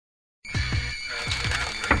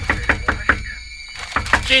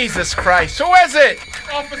Jesus Christ, who is it?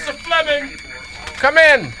 Officer Fleming. Come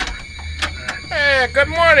in. Hey, good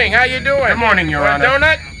morning. How you doing? Good morning, Your Want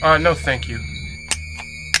Honor. a donut? No, thank you.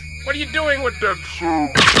 What are you doing with that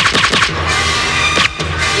soup?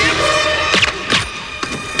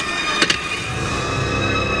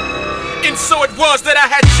 And so it was that I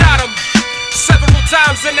had shot him several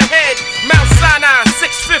times in the head. Mount Sinai,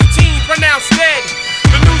 615, pronounced dead.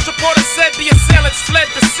 The news reporter said the assailants fled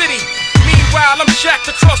the city. Meanwhile, I'm shacked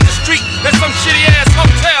across the street at some shitty-ass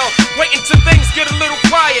hotel, waiting till things get a little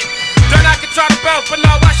quiet. Done I could try to bounce, but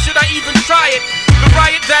now why should I even try it? The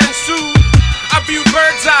riot that ensued, I viewed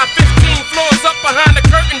bird's eye, 15 floors up behind the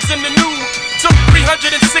curtains in the nude. Took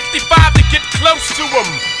 365 to get close to them.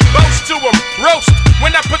 Boast to them, roast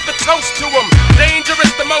when I put the toast to them.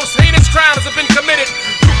 Dangerous, the most heinous crimes have been committed.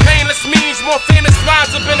 Through painless means, more famous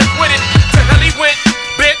minds have been acquitted. To hell he went,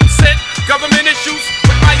 bit, sent, government issues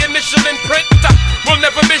with my initial imprint. We'll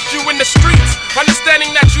never miss you in the streets,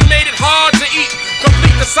 understanding that you made it hard to eat.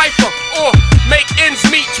 Complete the cipher or make ends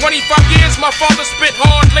meet. 25 years my father spit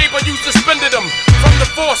hard labor, you suspended him from the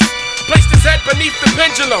force. Placed his head beneath the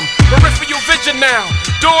pendulum. Peripheral vision now,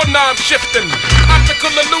 doorknob shifting.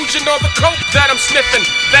 Optical illusion or the coke that I'm sniffing.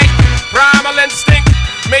 Thank primal instinct.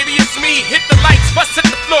 Maybe it's me. Hit the lights, bust hit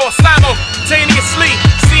the floor simultaneously.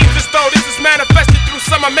 Seems as though this is manifested through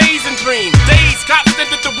some amazing dream. Days cops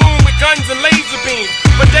entered the room with guns and laser beams.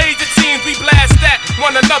 For days it seems we blast at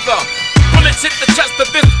one another. Bullets hit the chest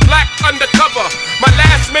of this black undercover. My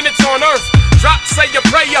last minutes on earth. Drop, say a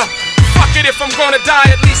prayer. Fuck it, if I'm gonna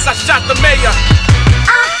die, at least I shot the mayor.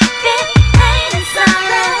 I feel pain and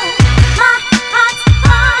sorrow. My heart's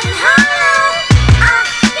hard and hollow. I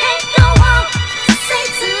can't go on to see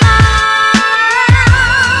tomorrow.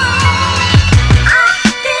 I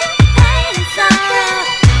feel pain and sorrow.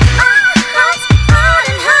 My heart's hard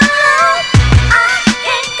and hollow. I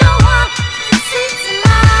can't go on to see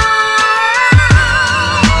tomorrow.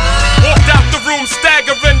 Walked out the room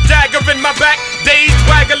staggering, dagger in my back. Dazed,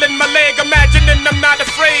 waggling my leg, imagining I'm not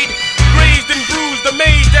afraid. Grazed and bruised,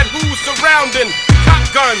 amazed at who's surrounding. Cop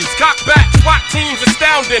guns, cock back, SWAT teams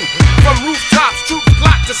astounding. From rooftops, troops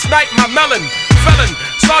plot to snipe my melon. Felon,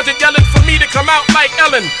 sergeant yelling for me to come out like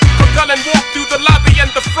Ellen. Propelling, walk through the lobby and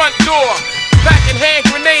the front door. Packing hand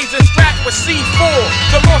grenades and strapped with C4.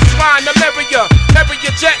 The more swine, the merrier.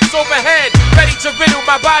 Merrier jets overhead, ready to riddle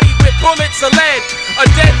my body with bullets of lead. A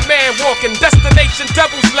dead man walking, destination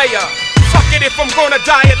double slayer. Fuck it, if I'm gonna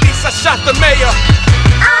die, at least I shot the mayor.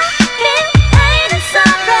 I feel